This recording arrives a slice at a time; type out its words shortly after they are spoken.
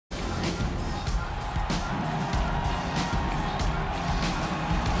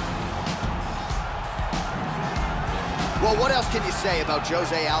Well, what else can you say about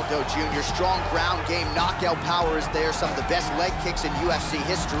Jose Aldo Jr.? Strong ground game, knockout power is there, some of the best leg kicks in UFC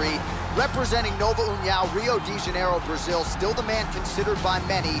history. Representing Nova União, Rio de Janeiro, Brazil, still the man considered by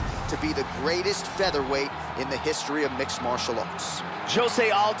many to be the greatest featherweight in the history of mixed martial arts.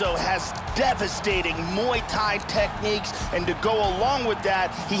 Jose Aldo has devastating Muay Thai techniques, and to go along with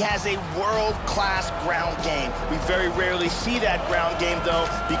that, he has a world-class ground game. We very rarely see that ground game, though,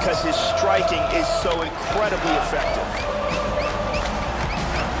 because his striking is so incredibly effective.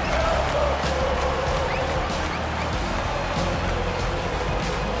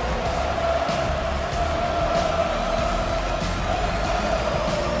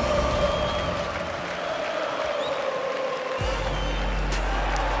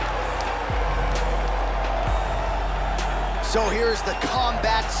 So here's the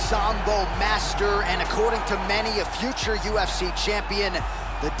combat sambo master, and according to many, a future UFC champion,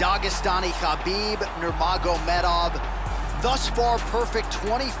 the Dagestani Khabib Nurmagomedov. Thus far, perfect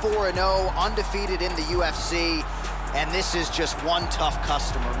 24-0, undefeated in the UFC. And this is just one tough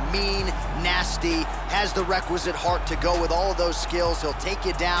customer. Mean, nasty, has the requisite heart to go with all of those skills. He'll take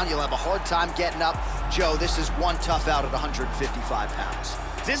you down. You'll have a hard time getting up. Joe, this is one tough out at 155 pounds.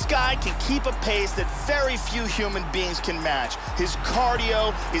 This guy can keep a pace that very few human beings can match. His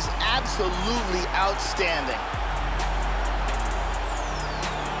cardio is absolutely outstanding.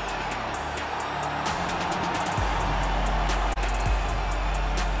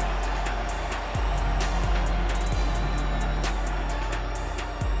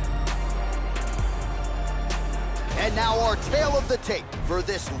 And now our tale of the tape for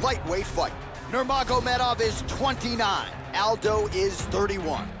this lightweight fight. Nurmagomedov is 29. Aldo is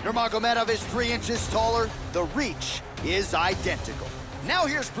 31. Nurmagomedov is 3 inches taller. The reach is identical. Now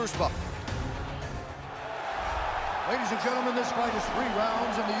here's Bruce Buffer. Ladies and gentlemen, this fight is 3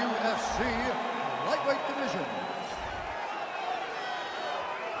 rounds in the UFC lightweight division.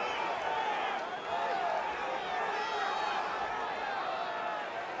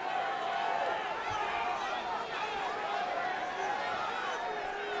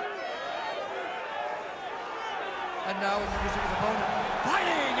 And now introducing his opponent,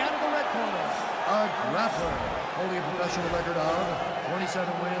 fighting out of the red corner, a grappler, holding a professional record of 27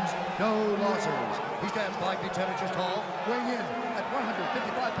 wins, no losses. He stands 5 feet 10 inches tall, weighing in at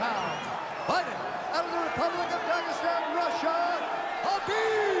 155 pounds. Fighting out of the Republic of Dagestan, Russia,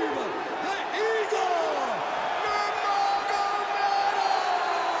 Khabib the Eagle Nurmagomedov!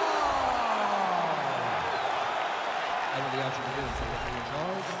 And with the action begins, the referee in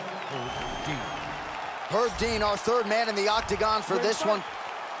charge, Herb Dean. Herb Dean, our third man in the octagon for this one.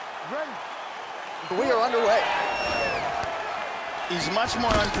 We are underway. He's much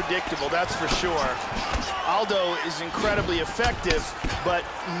more unpredictable, that's for sure. Aldo is incredibly effective, but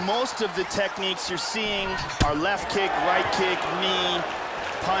most of the techniques you're seeing are left kick, right kick, knee,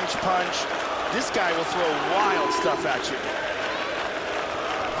 punch, punch. This guy will throw wild stuff at you.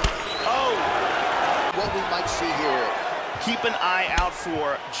 Oh! What we might see here. Keep an eye out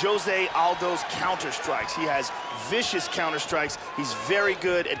for Jose Aldo's counter strikes. He has vicious counter strikes. He's very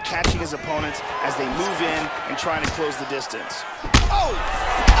good at catching his opponents as they move in and trying to close the distance. Oh!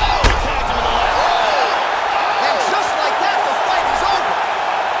 Oh! Tagged him in the leg. Oh! And just like that, the fight is over.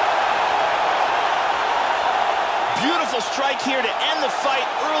 Beautiful strike here to end the fight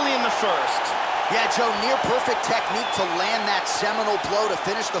early in the first. Yeah, Joe, near perfect technique to land that seminal blow to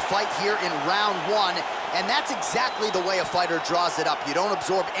finish the fight here in round 1. And that's exactly the way a fighter draws it up. You don't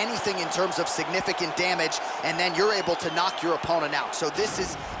absorb anything in terms of significant damage, and then you're able to knock your opponent out. So this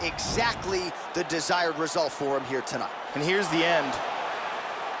is exactly the desired result for him here tonight. And here's the end.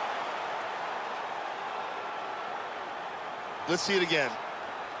 Let's see it again.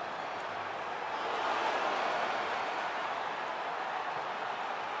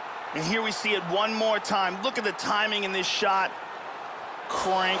 And here we see it one more time. Look at the timing in this shot.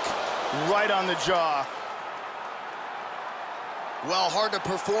 Crank right on the jaw. Well, hard to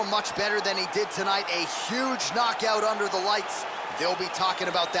perform much better than he did tonight. A huge knockout under the lights. They'll be talking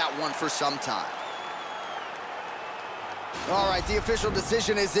about that one for some time. All right, the official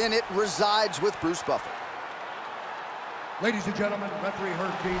decision is in. It resides with Bruce Buffer. Ladies and gentlemen, referee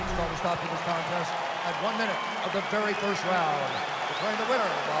Herb Dean is going to stop to this contest at 1 minute of the very first round. Declaring the winner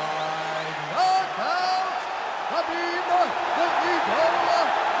by knockout, Khabib the Eagle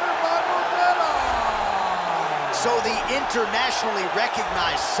Nurmagomedov. So the internationally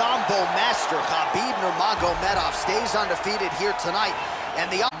recognized Sambo master Khabib Nurmagomedov stays undefeated here tonight.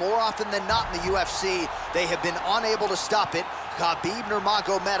 And more often than not in the UFC, they have been unable to stop it. Khabib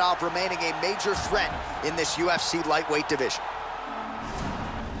Nurmagomedov remaining a major threat in this UFC lightweight division.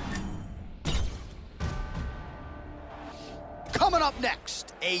 Coming up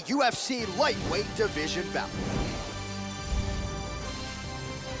next, a UFC lightweight division bout.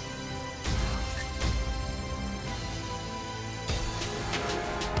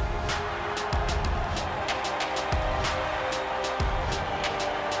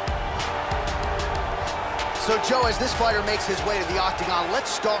 So, Joe, as this fighter makes his way to the octagon,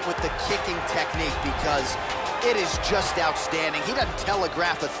 let's start with the kicking technique because it is just outstanding. He doesn't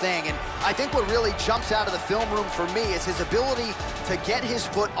telegraph a thing, and I think what really jumps out of the film room for me is his ability to get his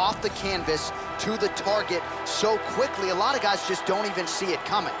foot off the canvas to the target so quickly. A lot of guys just don't even see it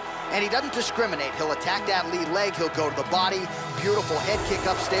coming. And he doesn't discriminate. He'll attack that lead leg, he'll go to the body, beautiful head kick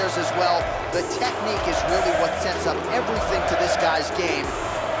upstairs as well. The technique is really what sets up everything to this guy's game,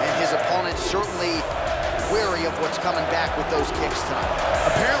 and his opponent certainly wary of what's coming back with those kicks tonight.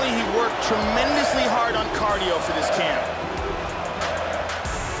 Apparently he worked tremendously hard on cardio for this camp.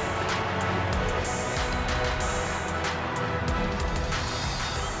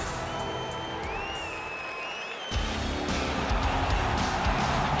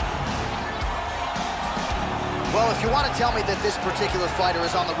 Well, if you want to tell me that this particular fighter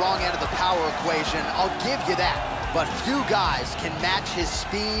is on the wrong end of the power equation, I'll give you that. But few guys can match his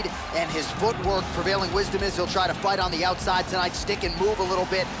speed and his footwork. Prevailing wisdom is he'll try to fight on the outside tonight, stick and move a little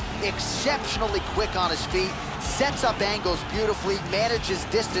bit. Exceptionally quick on his feet, sets up angles beautifully, manages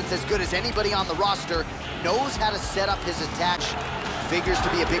distance as good as anybody on the roster, knows how to set up his attacks. Figures to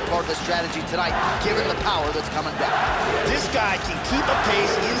be a big part of the strategy tonight, given the power that's coming back. This guy can keep a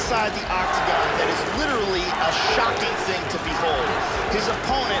pace inside the octagon that is literally a shocking thing to behold. His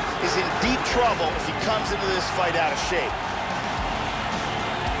opponent is in deep trouble if he comes into this fight out of shape.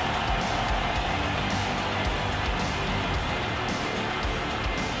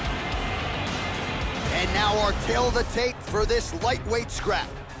 And now our tail of the tape for this lightweight scrap.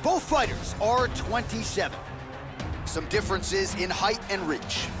 Both fighters are 27. Some differences in height and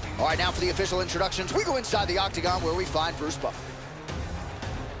reach. All right, now for the official introductions, we go inside the octagon where we find Bruce Buffer.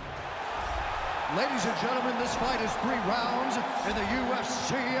 Ladies and gentlemen, this fight is 3 rounds in the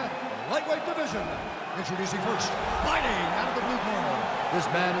UFC lightweight division. Introducing first, fighting out of the blue corner. This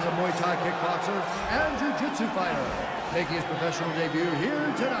man is a Muay Thai kickboxer and jiu-jitsu fighter, making his professional debut here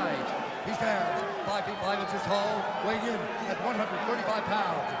tonight. He stands 5 feet 5 inches tall, weighing in at 135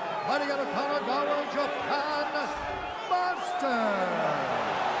 pounds. Fighting out of Kanagawa, Japan, Monster.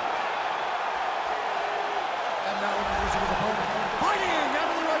 And now introducing his opponent, fighting out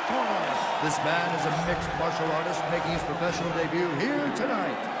of the right corner. This man is a mixed martial artist making his professional debut here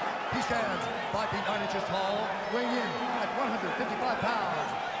tonight. He stands 5 feet 9 inches tall, weighing in at 155 pounds.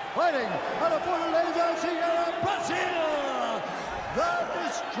 Fighting out of Fortaleza, Brazil, the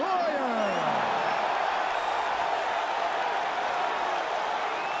Destroyer.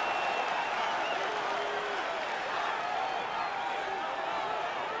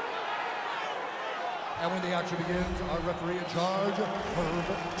 And when the action begins, our referee in charge, Herb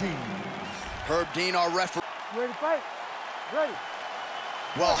Dean. Herb Dean, our referee. Ready to fight? Ready.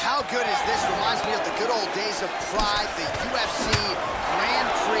 Well, how good is this? Reminds me of the good old days of Pride, the UFC Grand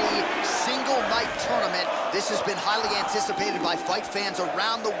Prix single night tournament. This has been highly anticipated by fight fans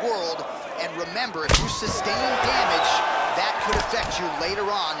around the world. And remember, if you sustain damage, that could affect you later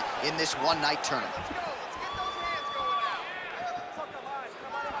on in this one-night tournament.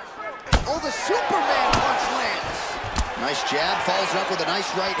 Oh, the Superman punch lands. Nice jab, follows up with a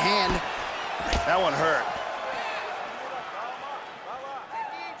nice right hand. That one hurt.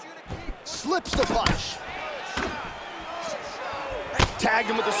 Slips the punch. Tagged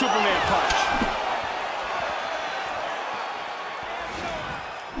him with the Superman punch.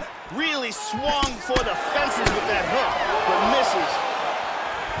 Really swung for the fences with that hook, but misses.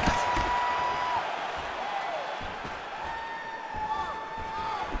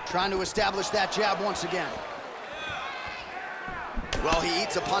 Trying to establish that jab once again. Well, he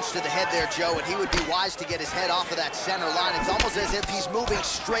eats a punch to the head there, Joe, and he would be wise to get his head off of that center line. It's almost as if he's moving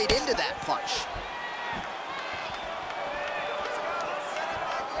straight into that punch.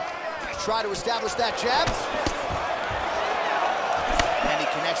 Try to establish that jab. And he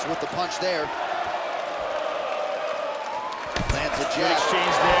connects with the punch there. Lands a jab. Good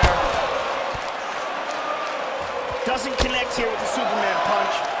exchange there. Doesn't connect here with the Superman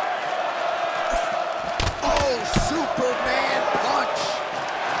punch. Oh, Superman punch.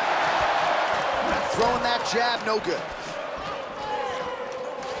 Throwing that jab, no good.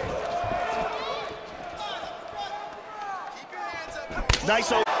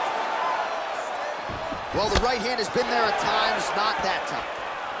 Nice. Well, the right hand has been there at times, not that time.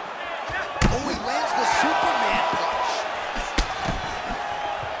 Oh, he lands the Superman punch.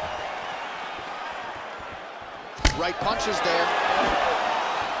 Right punches there.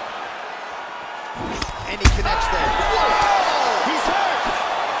 And he connects there. Whoa! He's hurt!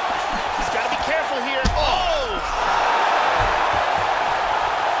 He's got to be careful here. Oh!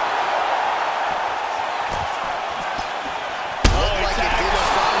 Looked like it did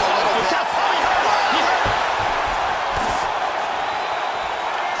stop a little bit. He hurt!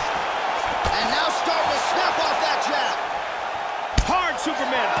 And now starting to snap off that jab. Hard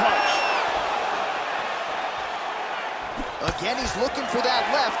Superman punch. Again, he's looking for that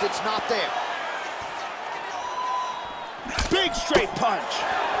left. It's not there. Big straight punch.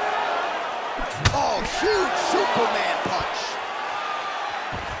 Oh, huge Superman punch.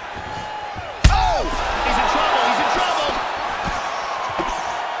 Oh! He's in trouble. He's in trouble.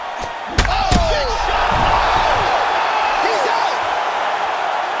 Oh! Big shot. Oh! He's out.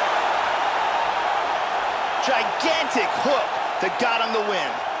 Gigantic hook that got him the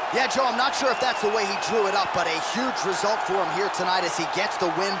win. Yeah, Joe, I'm not sure if that's the way he drew it up, but a huge result for him here tonight as he gets the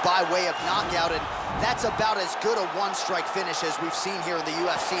win by way of knockout, and that's about as good a one-strike finish as we've seen here in the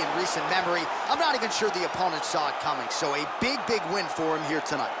UFC in recent memory. I'm not even sure the opponent saw it coming, so a big, big win for him here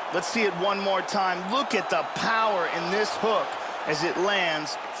tonight. Let's see it one more time. Look at the power in this hook as it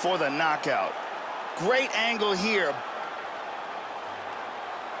lands for the knockout. Great angle here.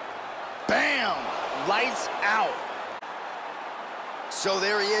 Bam! Lights out. So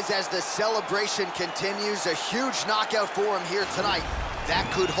there he is as the celebration continues. A huge knockout for him here tonight. That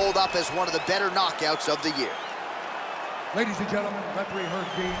could hold up as one of the better knockouts of the year. Ladies and gentlemen, referee Herb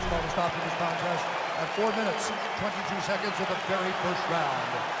Dean will stop this contest at 4 minutes, 22 seconds of the very first round.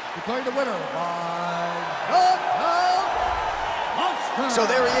 Declaring the winner by knockout, monster. So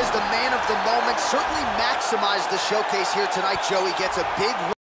there he is, the man of the moment. Certainly maximized the showcase here tonight, Joe. He gets a big